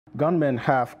Gunmen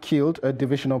have killed a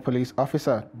divisional police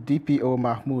officer, DPO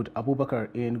Mahmoud Abubakar,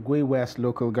 in Gui West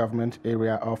local government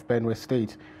area of Benue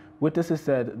State. Witnesses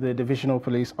said the divisional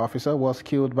police officer was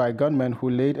killed by gunmen who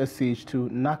laid a siege to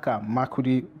Naka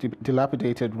Makudi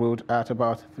dilapidated road at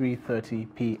about 3:30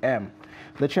 p.m.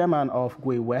 The chairman of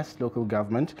Gui West local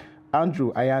government,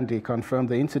 Andrew Ayande, confirmed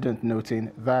the incident, noting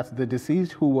that the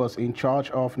deceased, who was in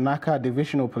charge of Naka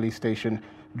Divisional Police Station,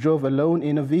 drove alone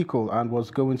in a vehicle and was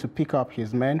going to pick up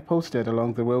his men posted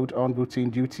along the road on routine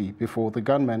duty before the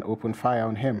gunmen opened fire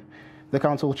on him. The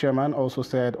council chairman also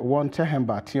said one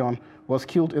Tehemba Tion was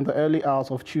killed in the early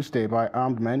hours of Tuesday by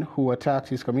armed men who attacked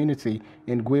his community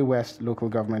in Gui West local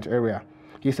government area.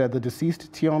 He said the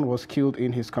deceased Tion was killed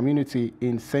in his community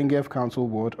in Sengev Council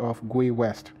Ward of Gui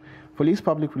West. Police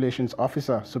Public Relations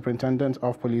Officer, Superintendent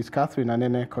of Police Catherine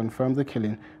Anene, confirmed the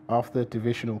killing of the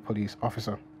divisional police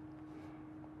officer.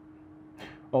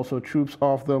 Also, troops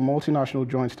of the Multinational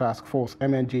Joint Task Force,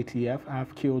 MNJTF,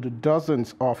 have killed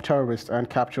dozens of terrorists and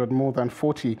captured more than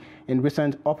 40 in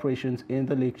recent operations in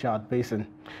the Lake Chad Basin.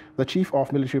 The Chief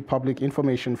of Military Public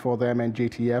Information for the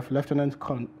MNJTF, Lieutenant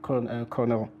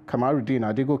Colonel Kamaruddin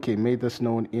Adegoke, made this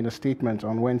known in a statement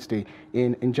on Wednesday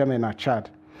in N'Djamena,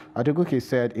 Chad. Adegoke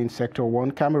said in Sector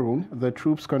 1, Cameroon, the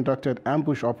troops conducted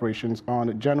ambush operations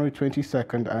on January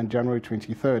 22nd and January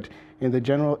 23rd in the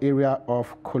general area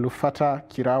of Kolufata,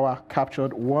 Kirawa,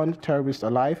 captured one terrorist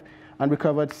alive and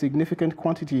recovered significant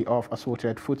quantity of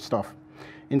assorted foodstuff.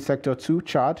 In Sector 2,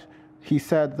 Chad, he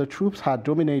said the troops had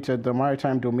dominated the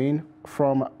maritime domain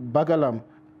from Bagalam,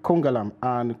 Kongalam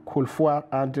and Kolfua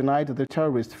and denied the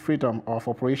terrorists freedom of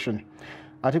operation.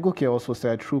 Adegoke also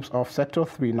said troops of Sector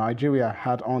 3 Nigeria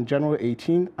had on January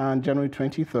 18 and January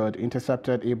 23rd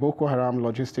intercepted a Boko Haram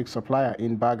logistics supplier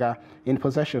in Baga in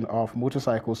possession of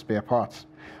motorcycle spare parts.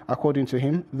 According to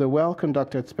him, the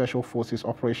well-conducted Special Forces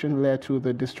operation led to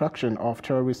the destruction of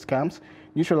terrorist camps,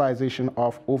 neutralization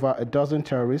of over a dozen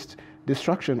terrorists,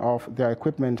 destruction of their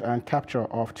equipment and capture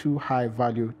of two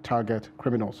high-value target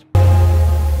criminals.